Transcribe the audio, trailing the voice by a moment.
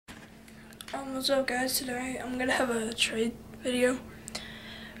What's up, guys? Today I'm gonna have a trade video.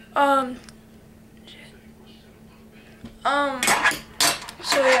 So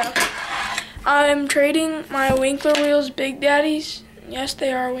yeah, I'm trading my Winkler wheels, Big Daddies. Yes,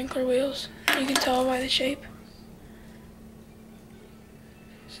 they are Winkler wheels. You can tell by the shape.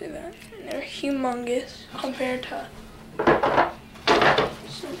 See that? They're humongous compared to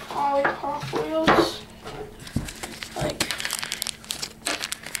some Ollie Pop wheels. Like,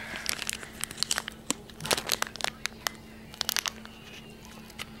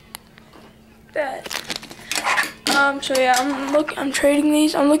 that. So yeah, I'm trading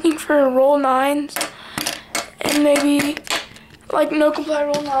these. I'm looking for roll 9s and maybe like no comply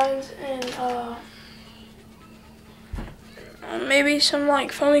roll 9s and maybe some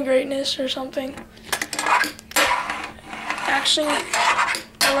like foamy greatness or something. Actually,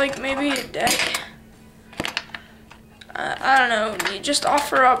 or like maybe a deck. I don't know. You just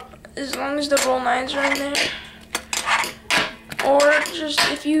offer up as long as the roll 9s are in there. Or just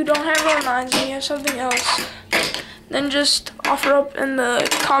if you don't have roll 9s and you have something else, then just offer up in the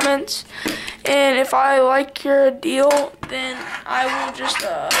comments. And if I like your deal, then I will just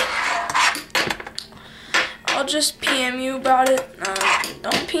I'll just PM you about it.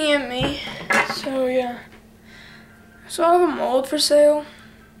 Don't PM me. So yeah. So I have a mold for sale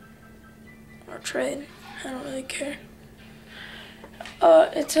or trade. I don't really care.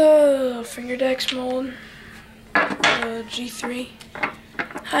 It's a Fingerdex mold. G3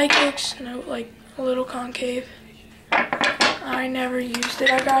 high kicks, no, like a little concave. I never used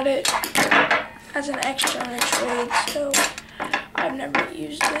it. I got it as an extra on a trade, so I've never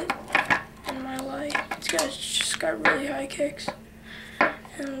used it in my life. It's just got really high kicks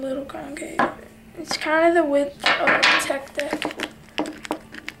and a little concave. It's kind of the width of a tech deck.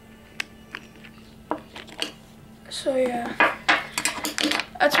 So yeah,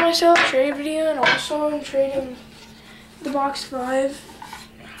 that's my sell trade video, and also I'm trading the box 5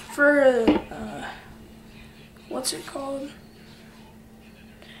 for what's it called?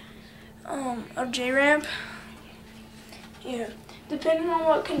 A J-ramp. Yeah, depending on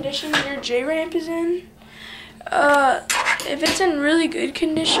what condition your J-ramp is in. If it's in really good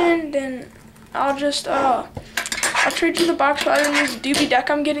condition, then I'll just I'll trade you the box 5 in this doobie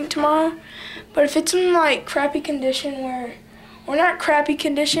deck I'm getting tomorrow. But if it's in like crappy condition, or not crappy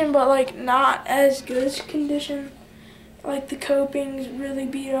condition, but like not as good condition, like the coping's really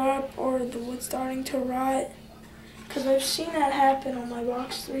beat up or the wood's starting to rot, because I've seen that happen on my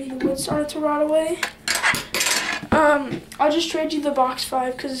box 3. The wood started to rot away. I'll just trade you the box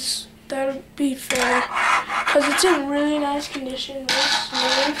 5 because that would be fair, because it's in really nice condition, really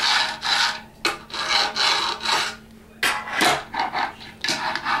smooth.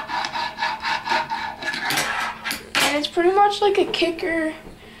 And it's pretty much like a kicker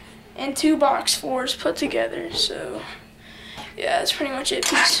and 2 box 4s put together, so yeah, that's pretty much it.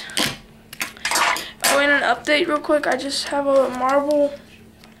 Peace. Oh, and an update real quick. I just have a marble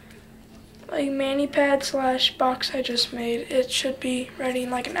like mani pad / box I just made. It should be ready in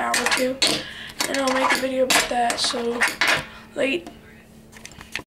like an hour or 2, and I'll make a video about that. So late.